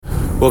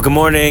Well, good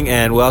morning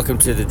and welcome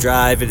to The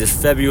Drive. It is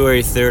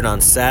February 3rd on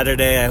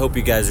Saturday. I hope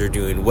you guys are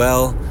doing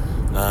well.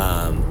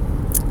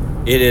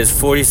 It is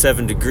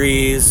 47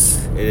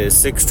 degrees. It is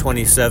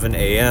 6:27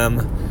 a.m.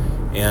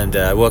 And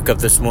I woke up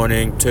this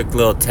morning, took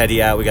little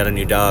Teddy out. We got a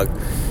new dog.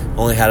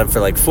 Only had him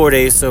for like 4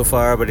 days so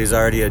far, but he's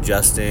already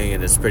adjusting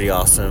and it's pretty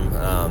awesome.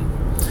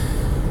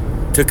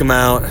 Took him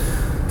out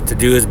to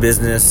do his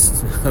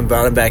business.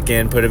 Brought him back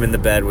in, put him in the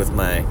bed with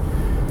my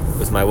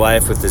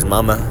wife, with his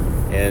mama,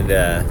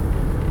 and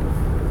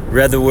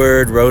read the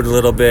word, rode a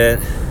little bit,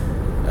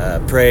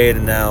 prayed,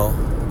 and now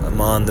I'm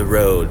on the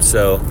road.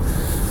 So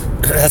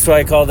that's why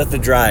I called it The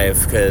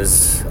Drive,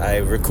 because I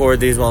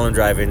record these while I'm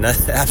driving.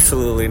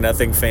 Absolutely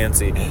nothing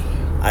fancy.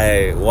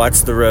 I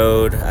watch the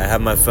road, I have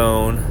my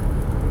phone,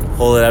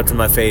 hold it up to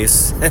my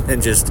face,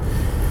 and just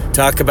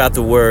talk about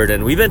the word.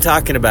 And we've been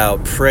talking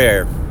about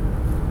prayer,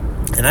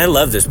 and I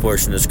love this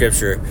portion of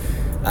Scripture.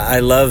 I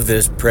love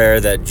this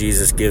prayer that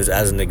Jesus gives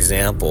as an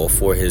example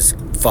for his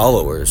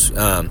followers.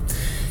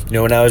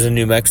 When I was in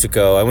New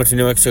Mexico, I went to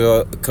New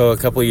Mexico a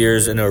couple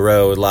years in a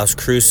row, Las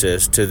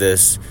Cruces, to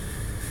this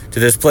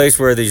place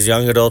where these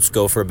young adults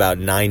go for about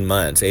 8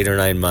 or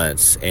 9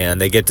 months, and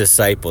they get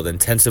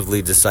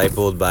intensively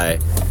discipled by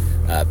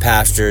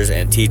pastors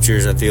and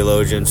teachers and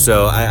theologians.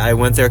 So I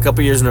went there a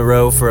couple years in a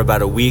row for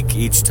about a week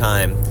each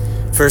time.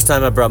 First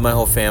time I brought my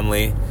whole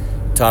family,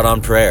 taught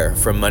on prayer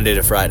from Monday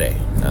to Friday,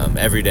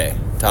 every day,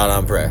 taught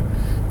on prayer.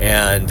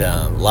 And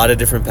a lot of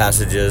different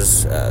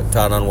passages,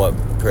 taught on what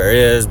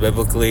prayer is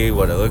biblically,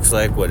 what it looks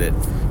like,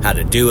 how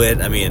to do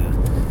it. I mean,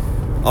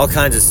 all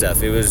kinds of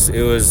stuff. It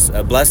was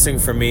a blessing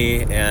for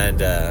me, and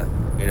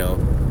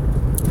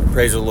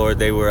praise the Lord,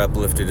 they were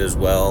uplifted as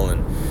well.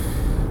 And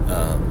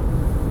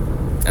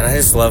I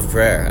just love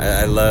prayer.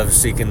 I love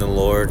seeking the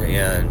Lord,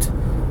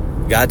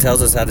 and God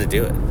tells us how to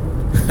do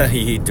it.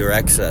 He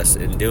directs us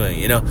in doing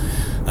it.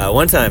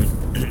 One time,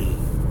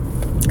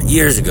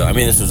 years ago,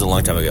 this was a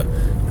long time ago,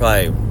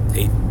 probably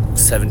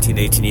 17,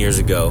 18 years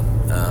ago,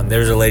 there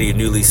was a lady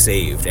newly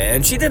saved,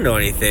 and she didn't know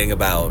anything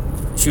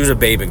she was a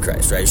babe in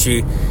Christ, right?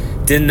 She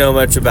didn't know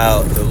much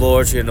about the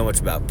Lord, she didn't know much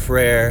about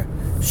prayer,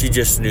 she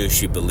just knew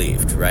she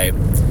believed, right?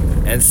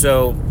 And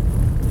so,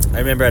 I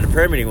remember at a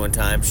prayer meeting one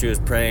time, she was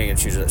praying, and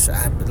she was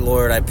like,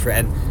 Lord, I pray,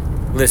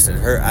 and listen,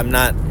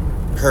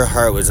 her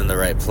heart was in the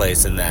right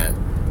place in that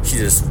she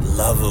just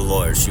loved the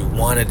Lord, she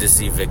wanted to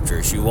see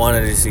victory, she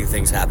wanted to see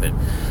things happen,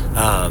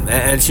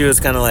 and she was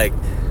kind of like,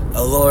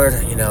 oh Lord,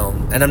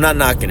 and I'm not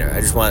knocking her. I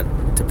just want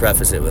to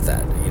preface it with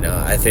that.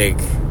 I think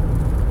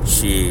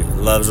she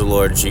loves the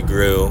Lord. She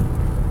grew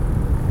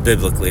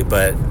biblically,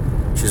 but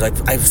she's like,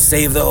 I've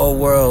saved the whole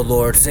world,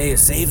 Lord. Save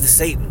the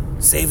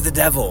Satan. Save the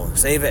devil.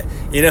 Save it.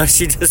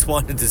 She just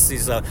wanted to see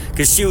something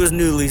because she was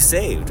newly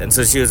saved. And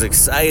so she was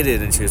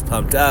excited and she was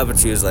pumped up and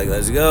she was like,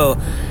 let's go.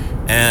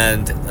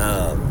 And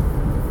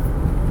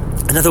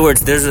in other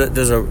words,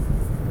 there's a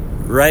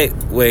right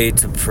way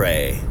to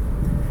pray.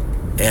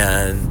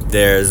 And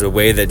there's a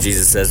way that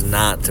Jesus says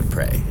not to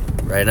pray,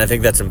 right? And I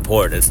think that's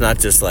important. It's not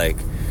just like,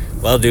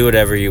 well, do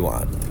whatever you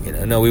want.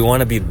 No, we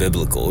want to be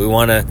biblical. We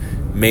want to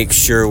make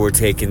sure we're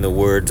taking the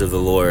words of the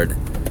Lord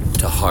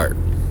to heart.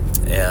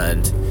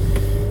 And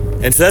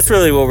so that's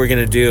really what we're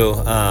going to do.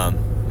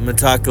 I'm going to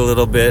talk a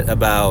little bit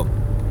about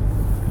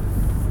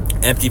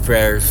empty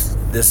prayers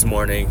this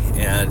morning.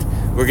 And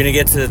we're going to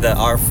get to the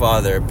Our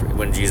Father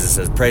when Jesus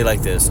says, pray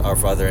like this, Our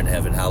Father in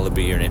heaven, hallowed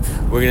be your name.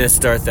 We're going to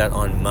start that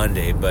on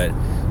Monday, but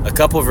a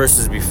couple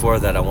verses before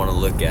that I want to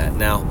look at.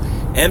 Now,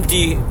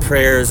 empty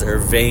prayers or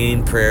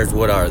vain prayers,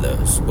 what are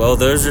those? Well,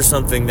 those are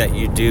something that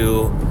you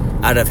do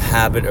out of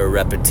habit or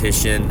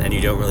repetition, and you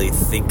don't really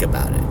think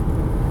about it,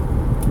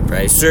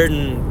 right?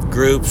 Certain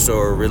groups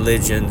or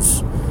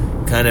religions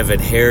kind of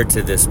adhere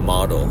to this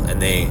model,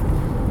 and they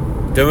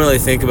don't really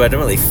think about it, I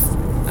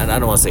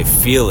don't want to say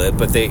feel it,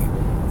 but they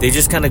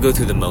just kind of go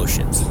through the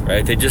motions,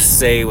 right? They just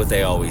say what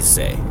they always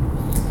say,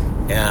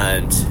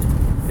 and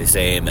they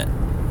say amen.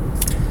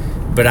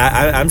 But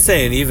I'm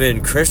saying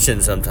even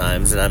Christians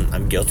sometimes, and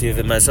I'm guilty of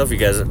it myself, you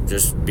guys are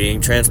just being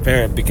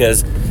transparent,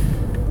 because,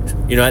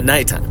 at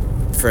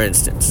nighttime, for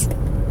instance,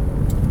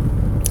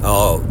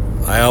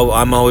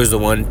 I'm always the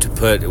one to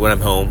put, when I'm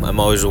home, I'm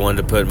always the one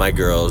to put my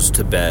girls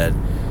to bed,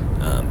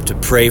 to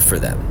pray for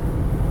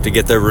them, to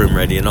get their room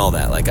ready and all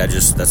that.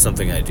 That's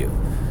something I do.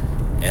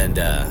 And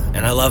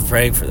I love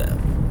praying for them.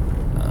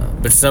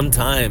 But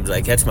sometimes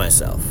I catch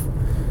myself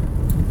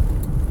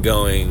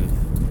going,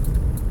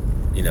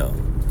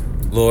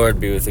 Lord,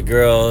 be with the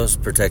girls,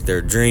 protect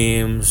their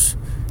dreams,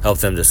 help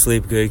them to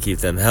sleep good, keep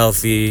them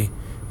healthy.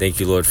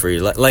 Thank you, Lord, for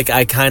your life.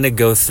 I kind of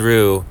go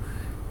through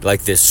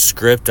this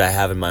script I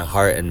have in my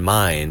heart and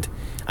mind.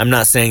 I'm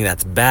not saying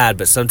that's bad,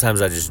 but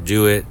sometimes I just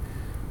do it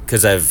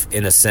because I've,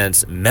 in a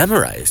sense,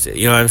 memorized it.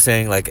 You know what I'm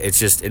saying? It's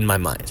just in my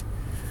mind.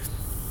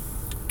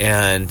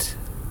 And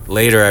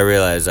later I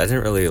realized I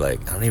didn't really I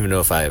don't even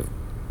know if I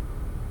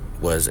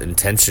was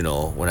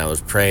intentional when I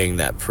was praying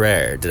that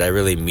prayer. Did I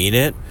really mean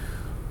it?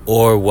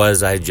 Or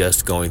was I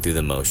just going through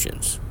the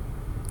motions?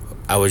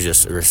 I was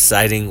just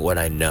reciting what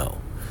I know.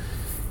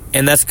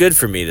 And that's good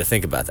for me to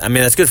think about. I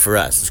mean, that's good for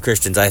us as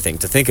Christians, I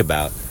think, to think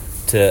about,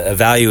 to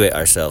evaluate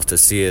ourselves, to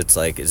see it's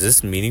like, is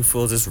this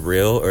meaningful? Is this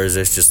real? Or is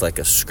this just like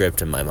a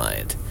script in my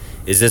mind?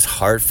 Is this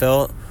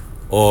heartfelt?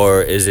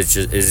 Or is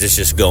this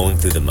just going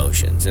through the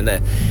motions? And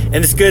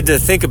it's good to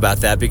think about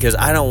that, because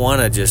I don't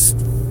want to just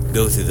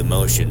go through the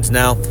motions.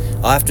 Now,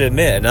 I'll have to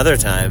admit, another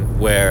time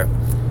where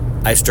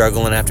I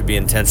struggle and have to be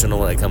intentional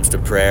when it comes to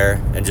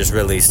prayer and just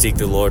really seek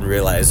the Lord and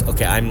realize,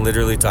 okay, I'm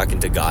literally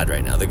talking to God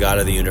right now, the God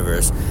of the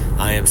universe.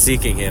 I am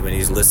seeking him and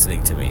he's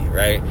listening to me,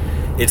 right?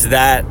 It's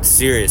that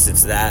serious.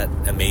 It's that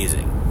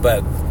amazing.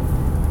 But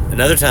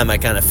another time I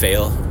kind of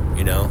fail,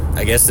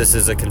 I guess this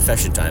is a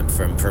confession time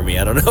for me.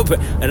 I don't know. But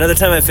another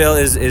time I fail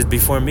is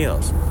before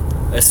meals,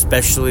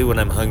 especially when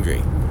I'm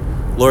hungry.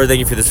 Lord, thank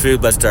you for this food.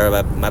 Bless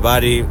my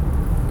body.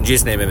 In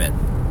Jesus' name,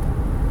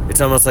 amen.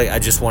 It's almost like I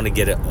just want to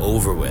get it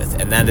over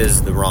with, and that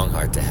is the wrong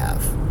heart to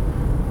have.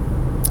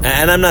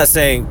 And I'm not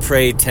saying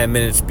pray 10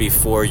 minutes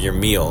before your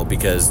meal,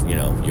 because,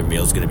 your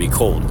meal's going to be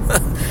cold.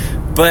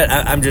 But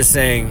I'm just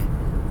saying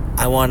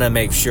I want to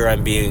make sure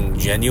I'm being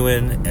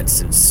genuine and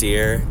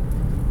sincere,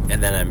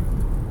 and that I'm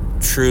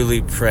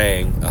truly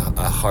praying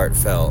a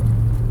heartfelt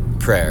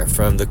prayer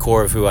from the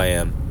core of who I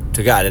am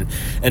to God.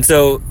 And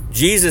so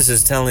Jesus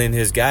is telling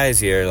his guys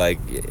here, like,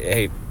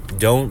 hey,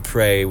 don't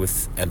pray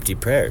with empty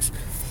prayers.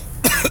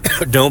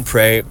 Don't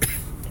pray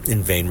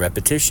in vain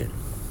repetition.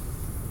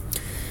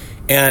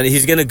 And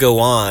he's going to go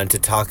on to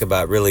talk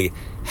about really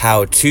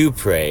how to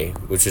pray,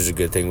 which is a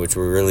good thing, which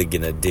we're really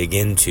going to dig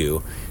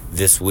into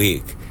this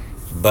week.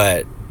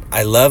 But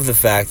I love the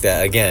fact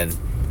that, again,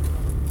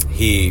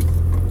 he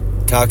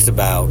talks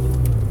about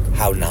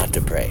how not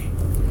to pray,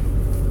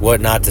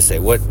 what not to say,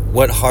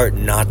 what heart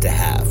not to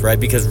have, right?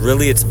 Because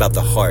really it's about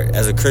the heart.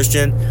 As a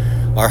Christian,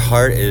 our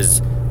heart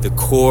is the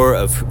core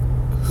of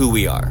who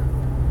we are,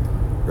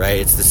 right?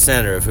 It's the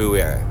center of who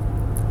we are.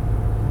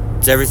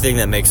 It's everything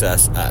that makes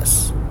us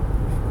us.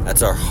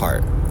 That's our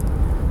heart.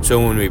 So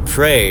when we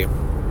pray,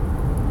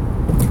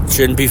 it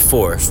shouldn't be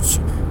forced.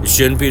 It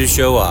shouldn't be to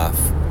show off.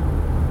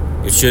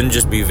 It shouldn't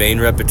just be vain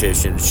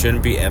repetition. It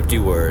shouldn't be empty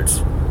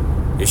words.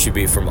 It should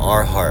be from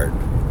our heart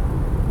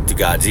to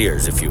God's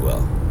ears, if you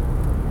will.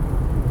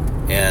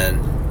 And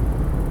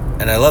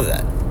I love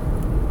that.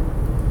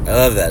 I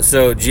love that.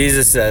 So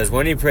Jesus says,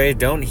 when you pray,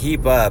 don't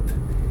heap up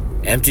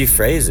empty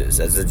phrases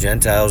as the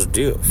Gentiles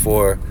do,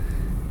 for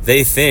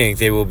they think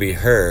they will be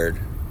heard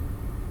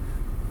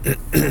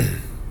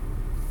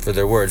for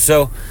their words.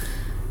 So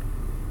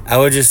I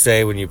would just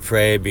say, when you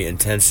pray, be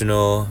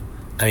intentional.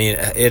 I mean,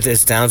 it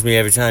astounds me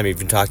every time,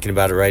 even talking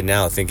about it right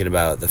now, thinking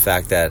about the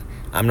fact that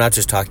I'm not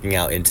just talking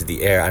out into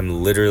the air.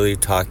 I'm literally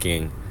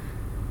talking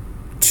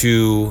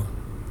to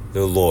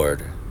the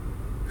Lord,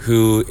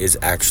 who is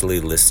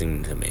actually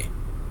listening to me.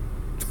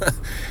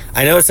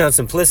 I know it sounds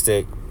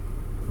simplistic,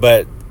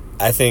 but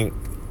I think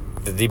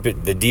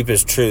the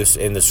deepest truths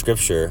in the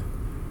scripture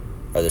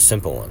are the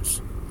simple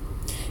ones.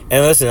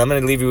 And listen, I'm going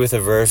to leave you with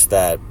a verse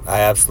that I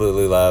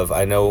absolutely love.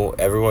 I know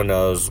everyone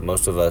knows,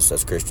 most of us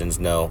as Christians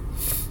know,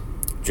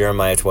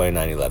 Jeremiah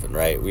 29:11,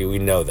 right? We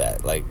know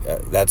that.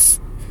 That's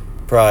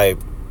probably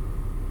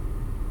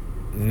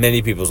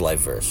many people's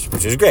life verse,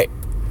 which is great,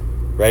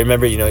 right?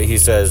 Remember, he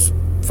says,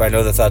 if I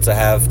know the thoughts I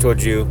have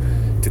towards you,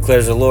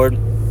 declares the Lord,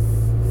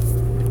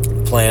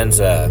 plans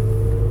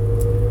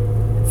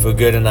for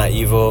good and not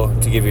evil,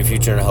 to give you a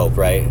future and a hope,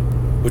 right?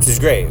 Which is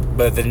great.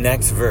 But the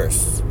next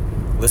verse,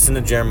 listen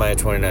to Jeremiah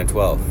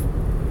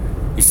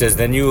 29:12. He says,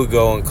 then you will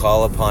go and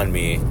call upon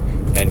me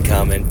and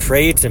come and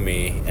pray to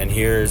me. And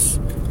here's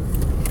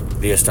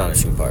the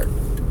astonishing part.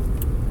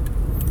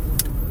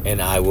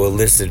 And I will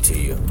listen to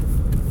you.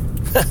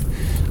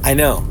 I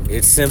know,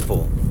 it's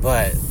simple,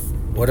 but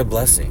what a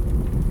blessing.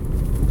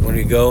 When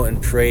we go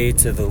and pray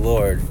to the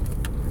Lord,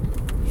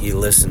 he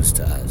listens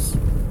to us.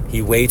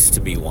 He waits to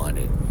be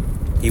wanted.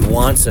 He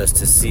wants us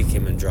to seek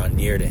him and draw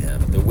near to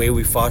him. The way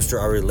we foster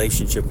our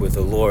relationship with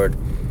the Lord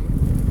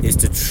is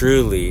to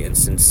truly and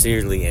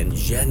sincerely and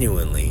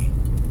genuinely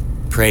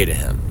pray to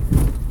him.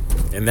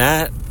 And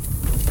that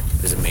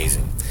is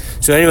amazing.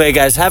 So anyway,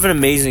 guys, have an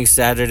amazing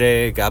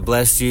Saturday. God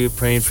bless you.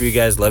 Praying for you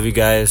guys. Love you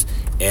guys.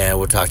 And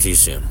we'll talk to you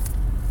soon.